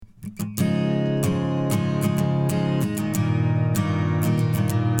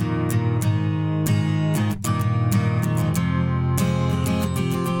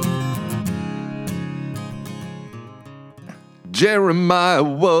Jeremiah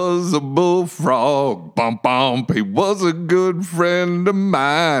was a bullfrog. Bump, bump. He was a good friend of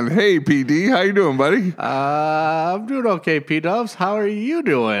mine. Hey, PD, how you doing, buddy? I'm doing okay, PDubs. How are you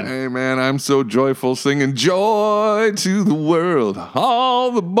doing? Hey, man, I'm so joyful singing joy to the world.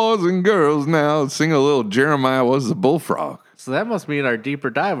 All the boys and girls now sing a little Jeremiah was a bullfrog. So that must mean our deeper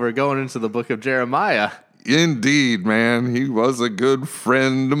dive. We're going into the book of Jeremiah. Indeed, man. He was a good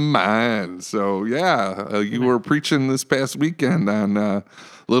friend of mine. So, yeah, you were preaching this past weekend on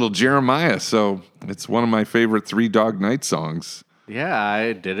little Jeremiah. So it's one of my favorite Three Dog Night songs. Yeah,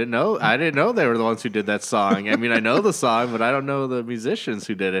 I didn't know they were the ones who did that song. I mean, I know the song, but I don't know the musicians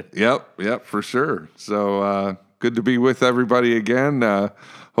who did it. Yep, for sure. So good to be with everybody again.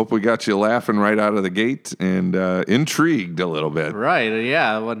 Hope we got you laughing right out of the gate and intrigued a little bit. Right,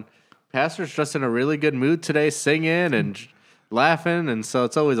 yeah. When Pastor's just in a really good mood today, singing and laughing, and so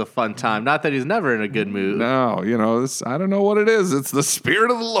it's always a fun time. Not that he's never in a good mood. No, I don't know what it is. It's the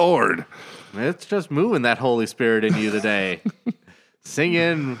Spirit of the Lord. It's just moving that Holy Spirit in you today.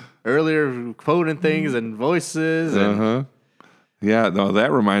 Singing, earlier quoting things and voices. And Yeah, no,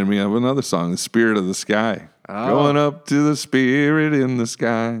 that reminded me of another song, The Spirit of the Sky. Oh. Going up to the Spirit in the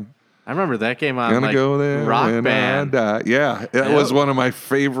sky. I remember that came on Gonna go there Rock when Band. I die. Yeah, it was one of my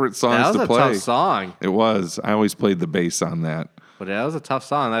favorite songs to play. That was a tough song. It was. I always played the bass on that. But yeah, that was a tough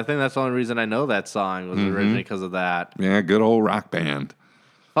song. I think that's the only reason I know that song was originally because of that. Yeah, good old Rock Band.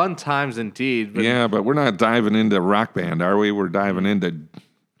 Fun times indeed. But Yeah, but we're not diving into Rock Band, are we? We're diving into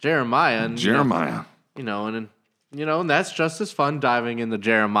Jeremiah. And, Jeremiah. And that's just as fun diving into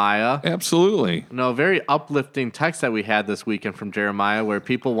Jeremiah. Absolutely. A very uplifting text that we had this weekend from Jeremiah where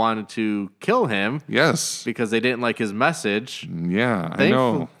people wanted to kill him. Yes. Because they didn't like his message. Yeah, I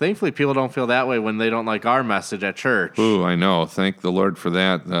know. Thankfully, people don't feel that way when they don't like our message at church. Ooh, I know. Thank the Lord for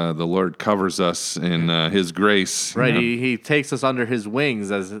that. The Lord covers us in His grace. Right, Yeah. he takes us under His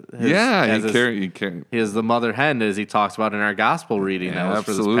wings as his, He is the mother hen, as he talks about in our gospel reading that was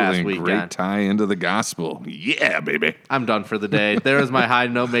for this past weekend. Great tie into the gospel. Yeah, baby. I'm done for the day. There is my high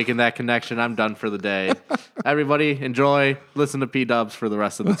note making that connection. I'm done for the day. Everybody, enjoy. Listen to P-Dubs for the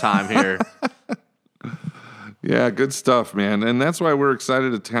rest of the time here. Yeah, good stuff, man. And that's why we're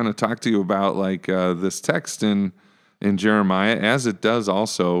excited to kind of talk to you about this text in Jeremiah, as it does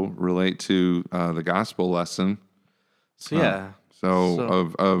also relate to the gospel lesson. So, yeah.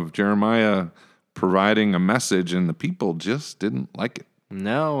 Of Jeremiah providing a message, and the people just didn't like it.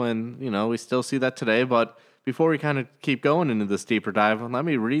 No, and, we still see that today, but before we kind of keep going into this deeper dive, let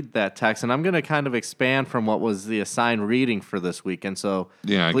me read that text, and I'm going to kind of expand from what was the assigned reading for this weekend. So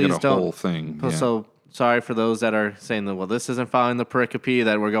yeah, please get a whole thing. Yeah. So sorry for those that are saying that, well, this isn't following the pericope,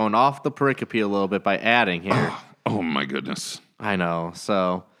 that we're going off the pericope a little bit by adding here. Oh my goodness. I know.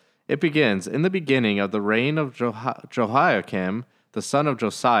 So it begins, in the beginning of the reign of Jehoiakim, the son of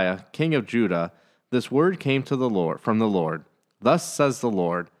Josiah, king of Judah, this word came to the Lord from the Lord. Thus says the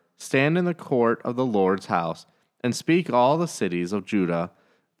Lord, stand in the court of the Lord's house, and speak all the cities of Judah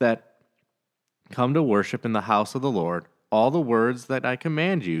that come to worship in the house of the Lord, all the words that I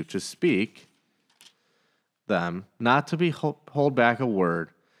command you to speak them, not to hold back a word.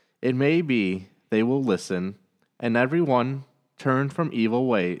 It may be they will listen, and every one turn from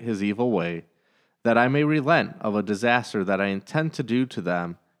his evil way, that I may relent of a disaster that I intend to do to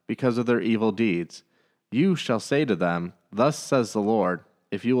them because of their evil deeds. You shall say to them, thus says the Lord,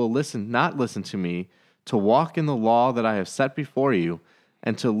 if you will not listen to me, to walk in the law that I have set before you,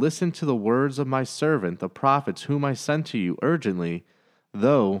 and to listen to the words of my servant, the prophets whom I sent to you urgently,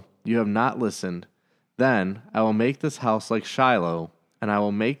 though you have not listened, then I will make this house like Shiloh, and I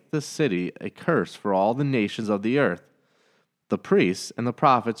will make this city a curse for all the nations of the earth. The priests and the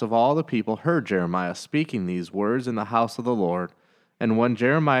prophets of all the people heard Jeremiah speaking these words in the house of the Lord. And when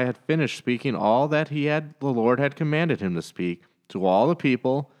Jeremiah had finished speaking all that the Lord had commanded him to speak to all the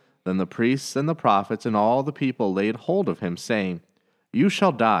people, then the priests and the prophets and all the people laid hold of him, saying, You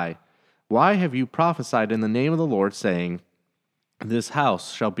shall die. Why have you prophesied in the name of the Lord, saying, This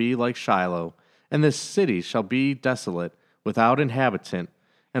house shall be like Shiloh, and this city shall be desolate, without inhabitant?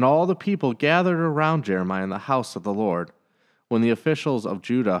 And all the people gathered around Jeremiah in the house of the Lord. When the officials of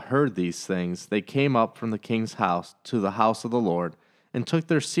Judah heard these things, they came up from the king's house to the house of the Lord, and took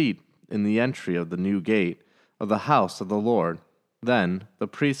their seat in the entry of the new gate of the house of the Lord. Then the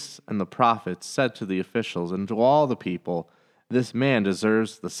priests and the prophets said to the officials and to all the people, This man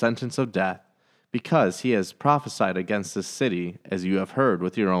deserves the sentence of death, because he has prophesied against this city, as you have heard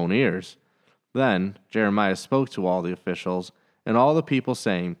with your own ears. Then Jeremiah spoke to all the officials and all the people,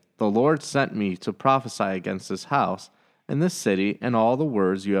 saying, The Lord sent me to prophesy against this house and this city and all the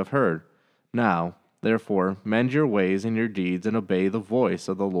words you have heard. Now, Therefore, mend your ways and your deeds and obey the voice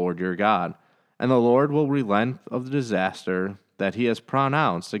of the Lord your God. And the Lord will relent of the disaster that he has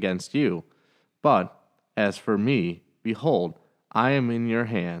pronounced against you. But as for me, behold, I am in your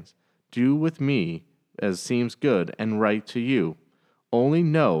hands. Do with me as seems good and right to you. Only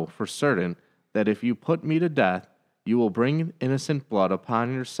know for certain that if you put me to death, you will bring innocent blood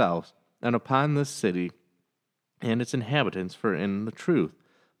upon yourselves and upon this city and its inhabitants, for in the truth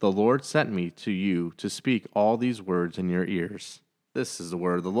the Lord sent me to you to speak all these words in your ears. This is the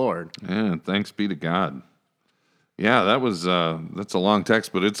word of the Lord. Yeah, thanks be to God. Yeah, that's a long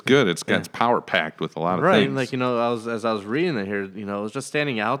text, but it's good. It's power packed with a lot of Right, things. like as I was reading it here, it was just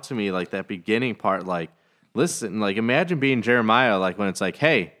standing out to me, like that beginning part. Like, listen, like imagine being Jeremiah, like when it's like,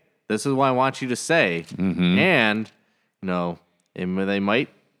 hey, this is what I want you to say, and they might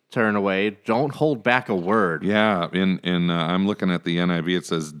turn away. Don't hold back a word. Yeah, in I'm looking at the NIV. It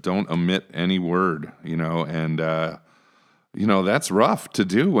says, "Don't omit any word." And that's rough to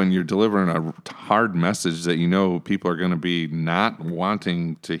do when you're delivering a hard message that people are going to be not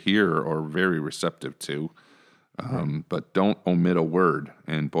wanting to hear or very receptive to. But don't omit a word.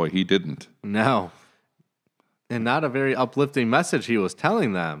 And boy, he didn't. No, and not a very uplifting message he was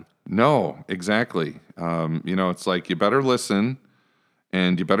telling them. No, exactly. It's like you better listen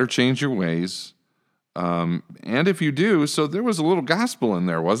and you better change your ways. And if you do, so there was a little gospel in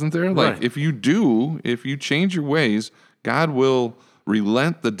there, wasn't there? Like Right. if you change your ways, God will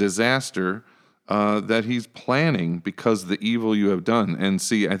relent the disaster that he's planning because of the evil you have done. And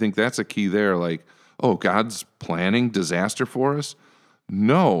see, I think that's a key there. Like, oh, God's planning disaster for us?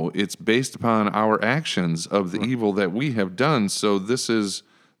 No, it's based upon our actions of the evil that we have done. So this is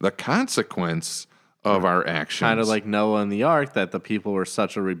the consequence of our actions. Kind of like Noah and the ark, that the people were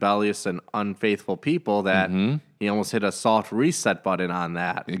such a rebellious and unfaithful people that he almost hit a soft reset button on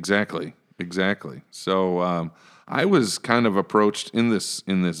that. Exactly. So I was kind of approached in this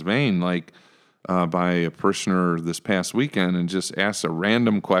vein, like by a parishioner this past weekend, and just asked a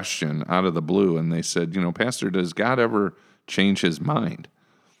random question out of the blue, and they said, Pastor, does God ever change his mind?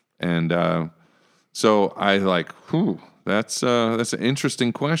 And so I like, that's an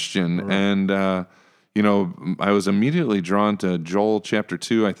interesting question, Right. and I was immediately drawn to Joel chapter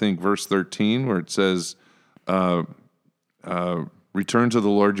 2, I think verse 13, where it says, return to the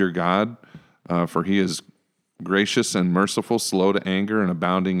Lord your God, for he is gracious and merciful, slow to anger, and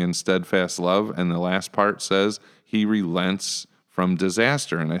abounding in steadfast love. And the last part says, he relents from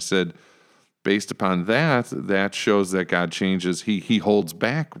disaster. And I said, based upon that shows that God changes. He holds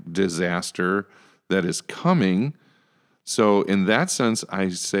back disaster that is coming. So in that sense, I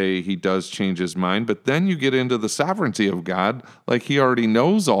say he does change his mind. But then you get into the sovereignty of God, like he already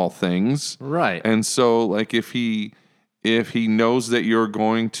knows all things. Right. And so like if he knows that you're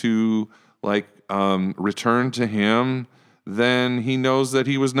going to return to him, then he knows that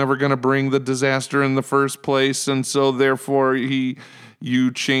he was never going to bring the disaster in the first place. And so therefore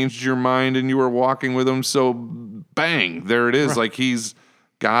you changed your mind and you were walking with him. So bang, there it is. Right. Like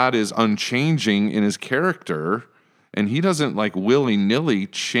God is unchanging in his character, and he doesn't willy-nilly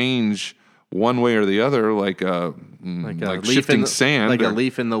change one way or the other, like shifting sand. Like a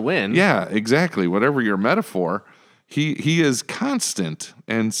leaf in the wind. Yeah, exactly. Whatever your metaphor, he is constant.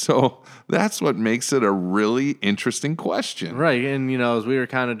 And so that's what makes it a really interesting question. Right. And, as we were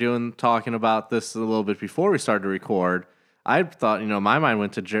kind of talking about this a little bit before we started to record, I thought, my mind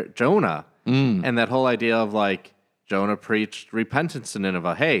went to Jonah and that whole idea of Jonah preached repentance to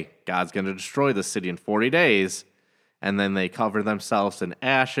Nineveh. Hey, God's going to destroy the city in 40 days. And then they cover themselves in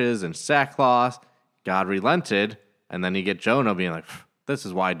ashes and sackcloth. God relented. And then you get Jonah being like, this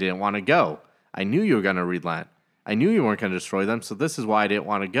is why I didn't want to go. I knew you were going to relent. I knew you weren't going to destroy them. So this is why I didn't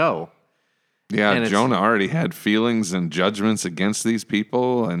want to go. Yeah, Jonah already had feelings and judgments against these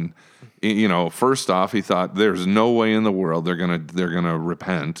people. And, first off, he thought there's no way in the world they're gonna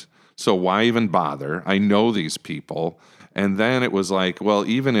repent. So why even bother? I know these people. And then it was like, well,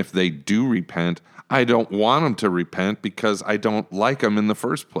 even if they do repent, I don't want them to repent because I don't like them in the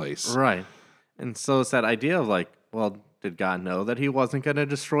first place. Right. And so it's that idea of well, did God know that he wasn't going to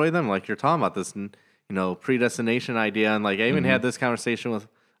destroy them? Like you're talking about this, predestination idea. And I even had this conversation with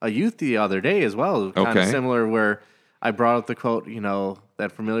a youth the other day as well. Kind of similar, where I brought up the quote,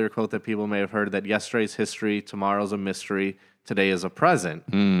 that familiar quote that people may have heard, that yesterday's history, tomorrow's a mystery, today is a present.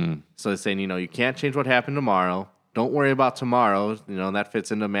 So it's saying, you can't change what happened tomorrow. Don't worry about tomorrow. And that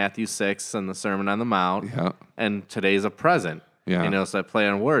fits into Matthew 6 and the Sermon on the Mount. Yeah. And today's a present. Yeah. So I play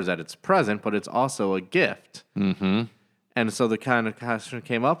on words that it's present, but it's also a gift. Mm-hmm. And so the kind of question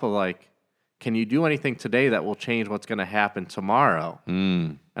came up of can you do anything today that will change what's going to happen tomorrow?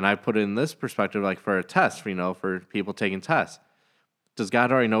 And I put it in this perspective, like for a test, for people taking tests. Does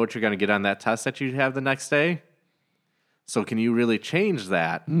God already know what you're going to get on that test that you have the next day? So can you really change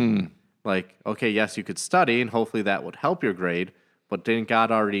that? Like, okay, yes, you could study, and hopefully that would help your grade, but didn't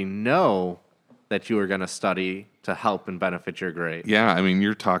God already know that you were going to study to help and benefit your grade? Yeah, I mean,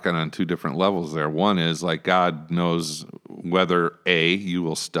 you're talking on two different levels there. One is like God knows whether A, you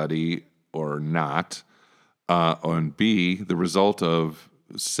will study or not, and B, the result of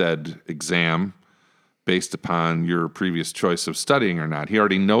said exam based upon your previous choice of studying or not. He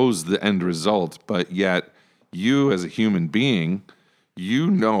already knows the end result, but yet you as a human being,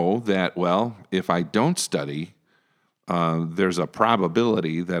 you know that, well, if I don't study, there's a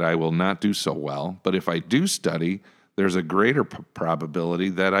probability that I will not do so well. But if I do study, there's a greater probability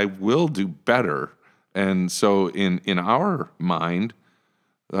that I will do better. And so in our mind,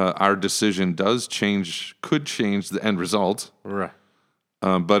 our decision could change the end result. Right.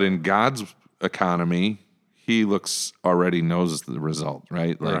 But in God's economy, he already knows the result,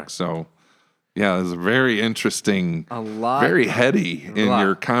 right? Right. So, yeah, it's very interesting, lot, very heady in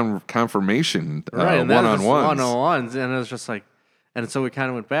your confirmation one-on-ones. One-on-ones, and it was just like, and so we kind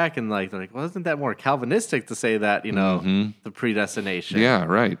of went back and like, well, isn't that more Calvinistic to say that, the predestination? Yeah,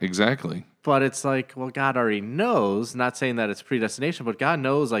 right, exactly. But it's like, well, God already knows, not saying that it's predestination, but God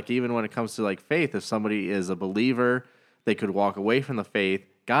knows, like, even when it comes to, like, faith, if somebody is a believer, they could walk away from the faith.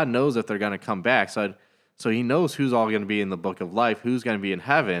 God knows if they're going to come back. So he knows who's all going to be in the book of life, who's going to be in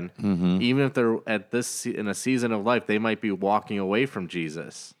heaven. Even if they're in a season of life, they might be walking away from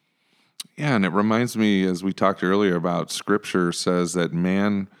Jesus. Yeah, and it reminds me, as we talked earlier about Scripture says that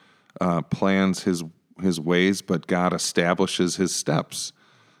man plans his ways, but God establishes his steps.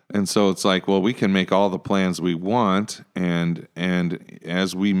 And so it's like, well, we can make all the plans we want, and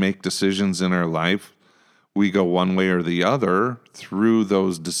as we make decisions in our life, we go one way or the other through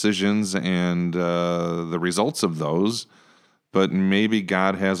those decisions and the results of those. But maybe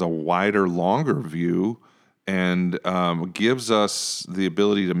God has a wider, longer view and gives us the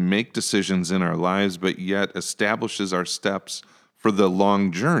ability to make decisions in our lives, but yet establishes our steps for the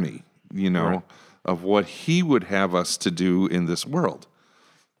long journey, Right. of what he would have us to do in this world.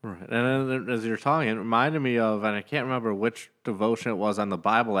 Right. And then as you're talking, it reminded me of, and I can't remember which devotion it was on the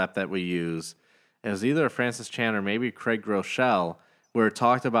Bible app that we use. It was either Francis Chan or maybe Craig Groeschel, where it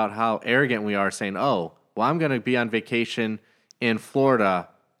talked about how arrogant we are, saying, oh, well, I'm going to be on vacation in Florida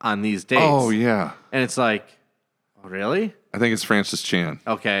on these dates. Oh, yeah. And it's like, oh, really? I think it's Francis Chan.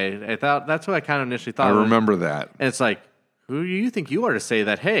 Okay. That's what I kind of initially thought. I remember that. And it's like, who do you think you are to say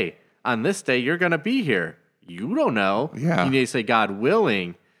that, hey, on this day, you're going to be here? You don't know. Yeah. You need to say, God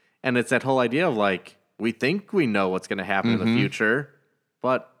willing. And it's that whole idea of like, we think we know what's going to happen in the future,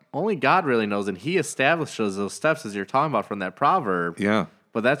 but only God really knows, and he establishes those steps as you're talking about from that proverb. Yeah.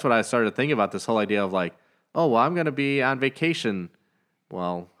 But that's what I started thinking about, this whole idea of like, oh, well, I'm going to be on vacation.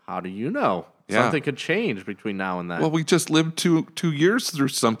 Well, how do you know? Yeah. Something could change between now and then. Well, we just lived 2 years through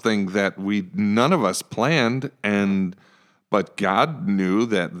something that none of us planned, but God knew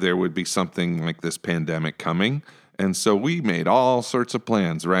that there would be something like this pandemic coming. And so we made all sorts of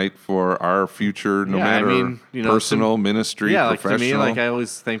plans, right, for our future, no matter personal, ministry, professional. Like to me, like I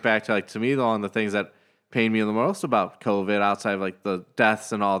always think back to, like, to me, one of the things that pained me the most about COVID, outside of like the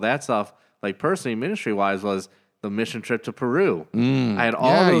deaths and all that stuff, like personally, ministry-wise, was the mission trip to Peru. I had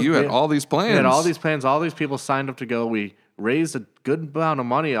you had all these plans. We had all these plans. All these people signed up to go. We raised a good amount of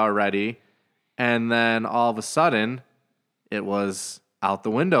money already, and then all of a sudden, it was out the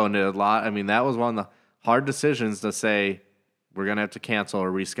window. And that was one of the hard decisions to say, we're going to have to cancel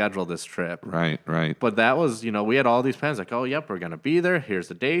or reschedule this trip. Right. But that was, we had all these plans like, oh, yep, we're going to be there. Here's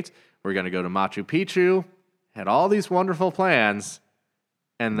the date. We're going to go to Machu Picchu. Had all these wonderful plans.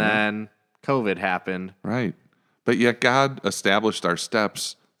 And then COVID happened. Right. But yet God established our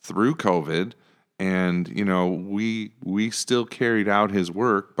steps through COVID. And, we still carried out his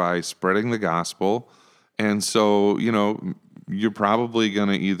work by spreading the gospel. And so, you're probably going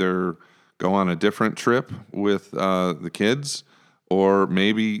to either go on a different trip with the kids, or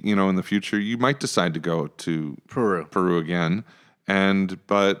maybe, in the future, you might decide to go to Peru again.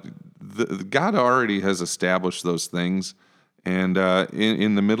 But God already has established those things. And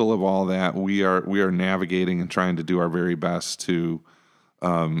in the middle of all that, we are navigating and trying to do our very best to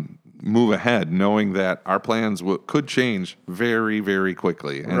move ahead, knowing that our plans could change very, very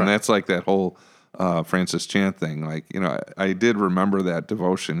quickly. And that's like that whole Francis Chan thing. Like, I did remember that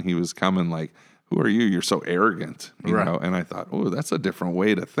devotion. He was coming like, who are you? You're so arrogant, you Right. know? And I thought, oh, that's a different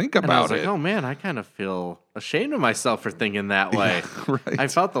way to think And I about was like, it. oh man, I kind of feel ashamed of myself for thinking that way. Right. I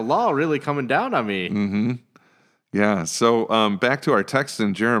felt the law really coming down on me. Yeah. So back to our text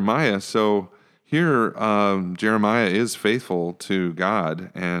in Jeremiah. So here, Jeremiah is faithful to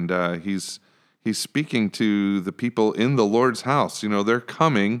God, and he's speaking to the people in the Lord's house. You know, they're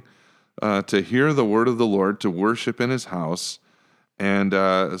coming to hear the word of the Lord, to worship in His house, and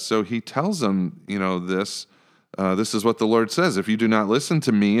so he tells them, you know, this. This is what the Lord says: if you do not listen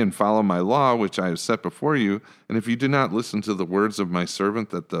to me and follow my law, which I have set before you, and if you do not listen to the words of my servant,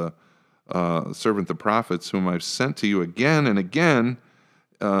 the prophets, whom I've sent to you again and again,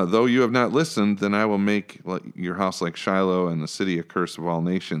 though you have not listened, then I will make your house like Shiloh, and the city a curse of all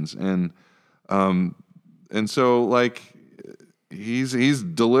nations. And so like he's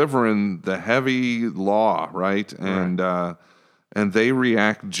delivering the heavy law, right? And they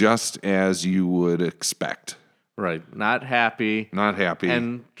react just as you would expect. Right. Not happy. Not happy.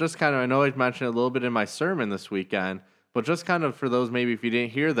 And just kind of, I know I mentioned it a little bit in my sermon this weekend, but just kind of for those maybe if you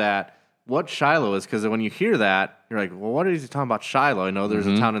didn't hear that, what Shiloh is, because when you hear that, you're like, well, what is he talking about Shiloh? I know there's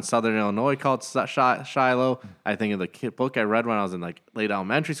a town in southern Illinois called Shiloh. I think of the book I read when I was in like late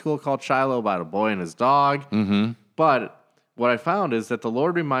elementary school called Shiloh, about a boy and his dog. But what I found is that the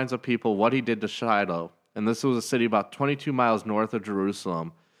Lord reminds of people what he did to Shiloh. And this was a city about 22 miles north of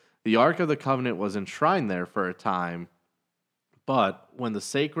Jerusalem. The Ark of the Covenant was enshrined there for a time, but when the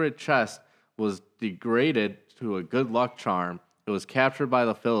sacred chest was degraded to a good luck charm, it was captured by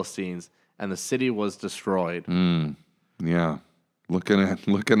the Philistines, and the city was destroyed. Yeah. Looking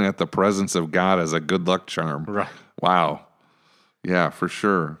at the presence of God as a good luck charm. Right. Wow. Yeah, for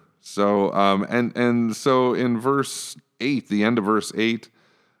sure. So and so in verse 8, the end of verse 8,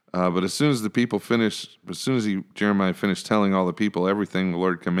 but as soon as Jeremiah finished telling all the people everything the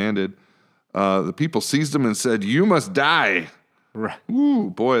Lord commanded, the people seized him and said, "You must die." Right. Ooh,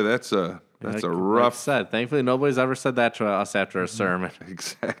 boy, that's a rough. Said. Thankfully, nobody's ever said that to us after a sermon.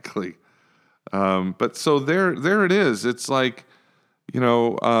 Exactly. But so there it is. It's like, you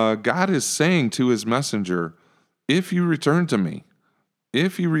know, God is saying to His messenger, if you return to me,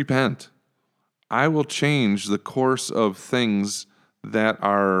 if you repent, I will change the course of things that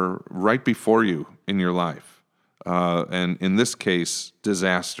are right before you in your life. And in this case,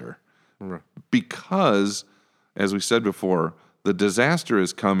 disaster. Right. Because, as we said before, the disaster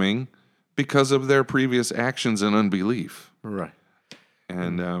is coming because of their previous actions and unbelief. Right.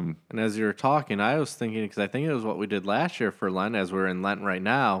 And as you were talking, I was thinking, because I think it was what we did last year for Lent, as we're in Lent right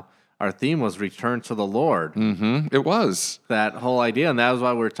now, our theme was return to the Lord. it was. That whole idea, and that was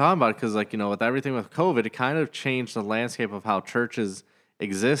why we were talking about it, because, like, you know, with everything with COVID, it kind of changed the landscape of how churches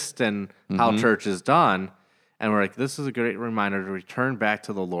exist and how church is done. And we're like, this is a great reminder to return back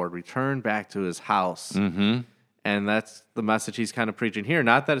to the Lord, return back to His house. And that's the message he's kind of preaching here.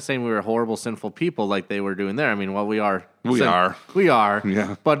 Not that it's saying we were horrible, sinful people like they were doing there. I mean, well, we are. We are.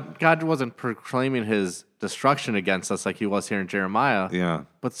 Yeah. But God wasn't proclaiming His destruction against us like He was here in Jeremiah. Yeah.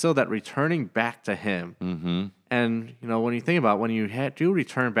 But still that returning back to Him. And, you know, when you think about when you do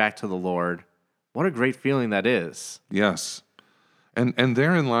return back to the Lord, what a great feeling that is. Yes. And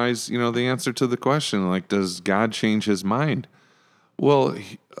therein lies, you know, the answer to the question, like, does God change His mind? Well,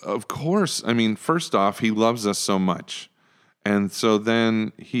 of course. I mean, first off, He loves us so much. And so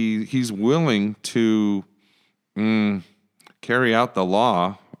then He's willing to carry out the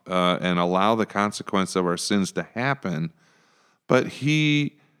law and allow the consequence of our sins to happen. But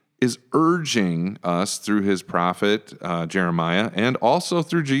He is urging us through His prophet, Jeremiah, and also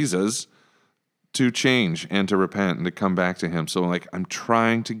through Jesus, to change and to repent and to come back to Him. So, like, I'm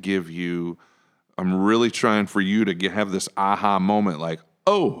really trying for you to have this aha moment, like,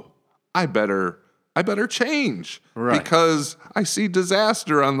 oh, I better change, right? Because I see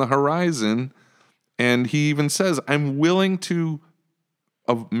disaster on the horizon. And He even says, I'm willing to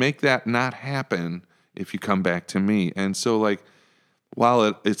make that not happen if you come back to me. And so, like,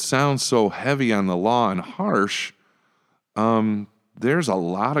 while it sounds so heavy on the law and harsh, there's a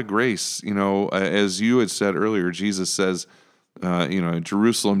lot of grace. You know, as you had said earlier, Jesus says, you know,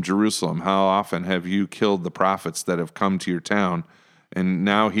 Jerusalem, Jerusalem, how often have you killed the prophets that have come to your town? And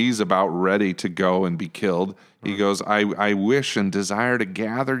now He's about ready to go and be killed. He goes, I wish and desire to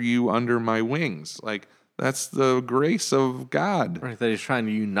gather you under my wings. Like, that's the grace of God. Right, that He's trying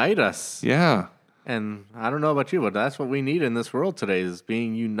to unite us. Yeah. And I don't know about you, but that's what we need in this world today, is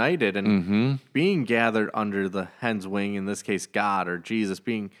being united and being gathered under the hen's wing, in this case, God or Jesus,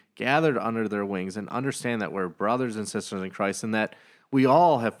 being gathered under their wings, and understand that we're brothers and sisters in Christ, and that we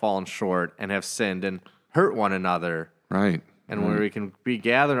all have fallen short and have sinned and hurt one another. Right. And where we can be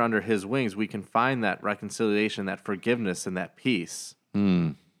gathered under his wings, we can find that reconciliation, that forgiveness, and that peace.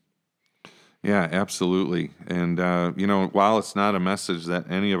 Yeah, absolutely. And, while it's not a message that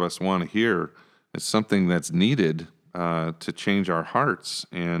any of us want to hear, it's something that's needed to change our hearts.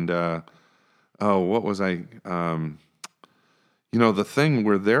 And, what was I? The thing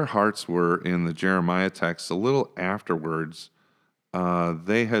where their hearts were in the Jeremiah text, a little afterwards,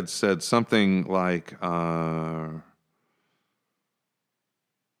 they had said something like,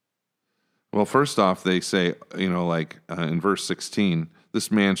 well, first off, they say, in verse 16, this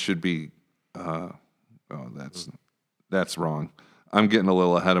man should be, that's wrong. I'm getting a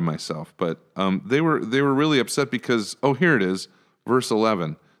little ahead of myself, but they were really upset because, here it is, verse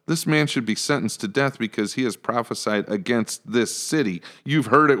 11. This man should be sentenced to death because he has prophesied against this city. You've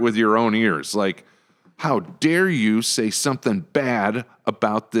heard it with your own ears. Like, how dare you say something bad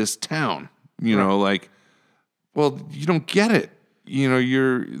about this town? Well, you don't get it.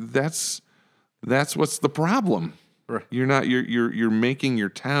 That's what's the problem. Right. You're making your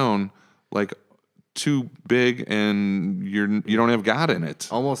town like too big, and you don't have God in it.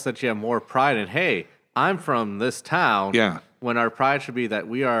 Almost that you have more pride in, hey, I'm from this town. Yeah. When our pride should be that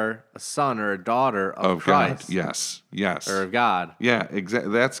we are a son or a daughter of God. Christ. Yes. Or of God. Yeah,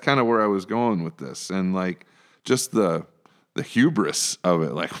 exactly. That's kind of where I was going with this. And like just the hubris of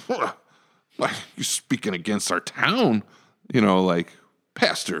it, like, why are you speaking against our town?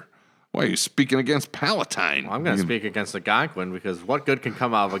 Pastor, why are you speaking against Palatine? Well, I'm going to speak against Algonquin because what good can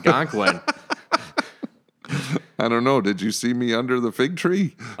come out of Algonquin? I don't know. Did you see me under the fig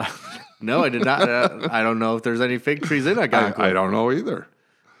tree? No, I did not. I don't know if there's any fig trees in Algonquin. I don't know either.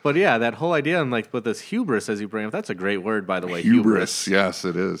 But yeah, that whole idea and like with this hubris as you bring up, that's a great word, by the way. Hubris. Yes,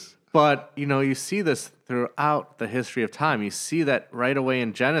 it is. But, you see this throughout the history of time. You see that right away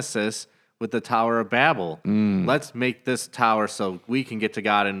in Genesis with the Tower of Babel. Let's make this tower so we can get to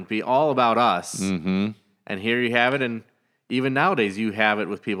God and be all about us. Mm-hmm. And here you have it. And even nowadays you have it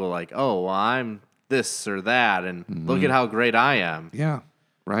with people like, oh, well, I'm this or that. And look at how great I am. Yeah.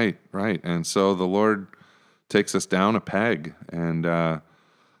 Right. And so the Lord takes us down a peg. And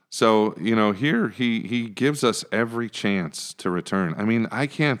so, here he gives us every chance to return. I mean, I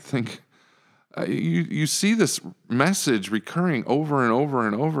can't think. You see this message recurring over and over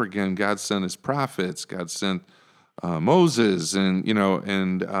and over again. God sent his prophets. God sent Moses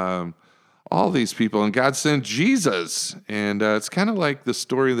and all these people. And God sent Jesus. And it's kind of like the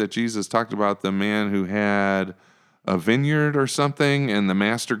story that Jesus talked about, the man who had a vineyard or something, and the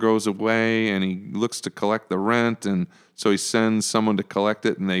master goes away and he looks to collect the rent, and so he sends someone to collect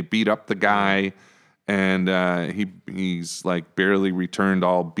it, and they beat up the guy, and he's like barely returned,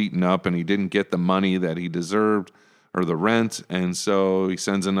 all beaten up, and he didn't get the money that he deserved or the rent, and so he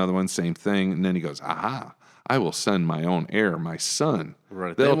sends another one, same thing, and then he goes, aha, I will send my own heir, my son.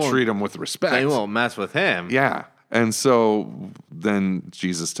 Right. They'll treat him with respect. They won't mess with him. Yeah, and so then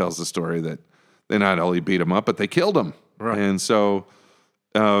Jesus tells the story that they not only beat him up, but they killed him. Right. And so,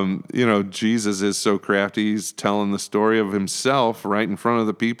 Jesus is so crafty. He's telling the story of himself right in front of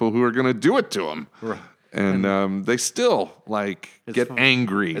the people who are going to do it to him. Right. And they still get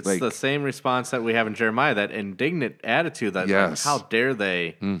angry. It's the same response that we have in Jeremiah, that indignant attitude that, yes. How dare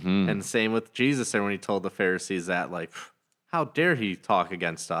they? Mm-hmm. And same with Jesus there when he told the Pharisees that, how dare he talk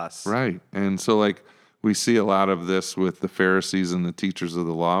against us? Right. And so, we see a lot of this with the Pharisees and the teachers of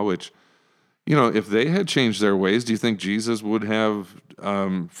the law, which, if they had changed their ways, do you think Jesus would have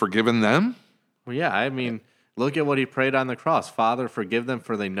forgiven them? Well, yeah. I mean, look at what he prayed on the cross. Father, forgive them,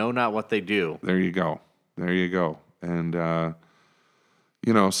 for they know not what they do. There you go. And,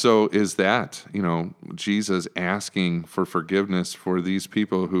 so is that, Jesus asking for forgiveness for these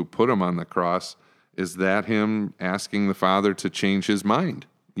people who put him on the cross, is that him asking the Father to change his mind?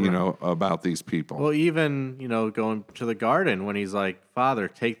 About these people. Well, even, going to the garden when he's like, Father,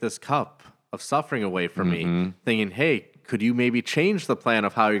 take this cup of suffering away from me, thinking, hey, could you maybe change the plan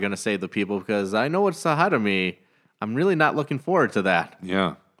of how you're going to save the people? Because I know what's ahead of me. I'm really not looking forward to that.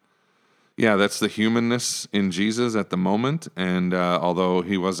 Yeah. Yeah, that's the humanness in Jesus at the moment. And although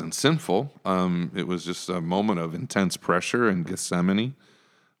he wasn't sinful, it was just a moment of intense pressure in Gethsemane,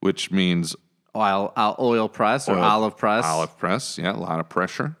 which means oil press or olive press. Olive press, yeah, a lot of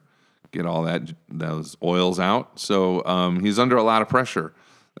pressure. Get all those oils out. So he's under a lot of pressure.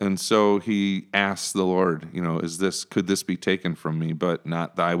 And so he asks the Lord, could this be taken from me? But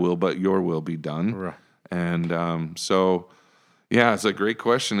not thy will, but your will be done. Right. And so, yeah, it's a great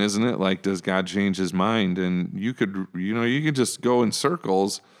question, isn't it? Does God change his mind? And you could just go in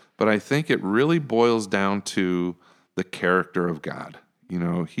circles, but I think it really boils down to the character of God.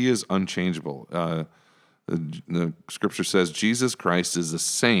 He is unchangeable. The scripture says Jesus Christ is the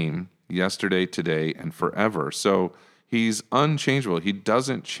same yesterday, today, and forever. So he's unchangeable. He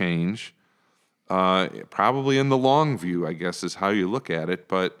doesn't change. Probably in the long view, I guess, is how you look at it.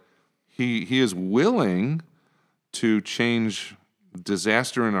 But he is willing to change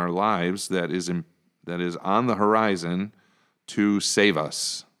disaster in our lives that is on the horizon to save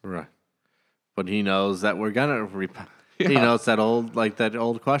us. Right. But he knows that we're gonna repent. Yeah. He knows that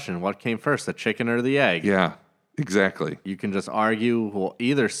old question: what came first, the chicken or the egg? Yeah, exactly. You can just argue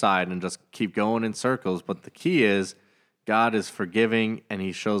either side and just keep going in circles. But the key is, God is forgiving, and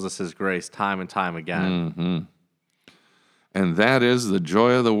He shows us His grace time and time again. Mm-hmm. And that is the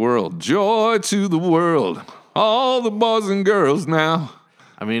joy of the world. Joy to the world. All the boys and girls now.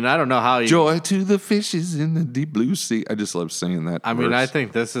 I mean, I don't know how you... Joy to the fishes in the deep blue sea. I just love saying that I verse. mean, I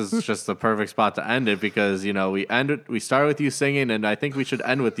think this is just the perfect spot to end it because, we start with you singing, and I think we should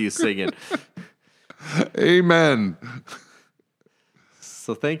end with you singing. Amen.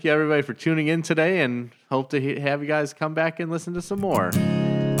 So thank you, everybody, for tuning in today, and hope to have you guys come back and listen to some more.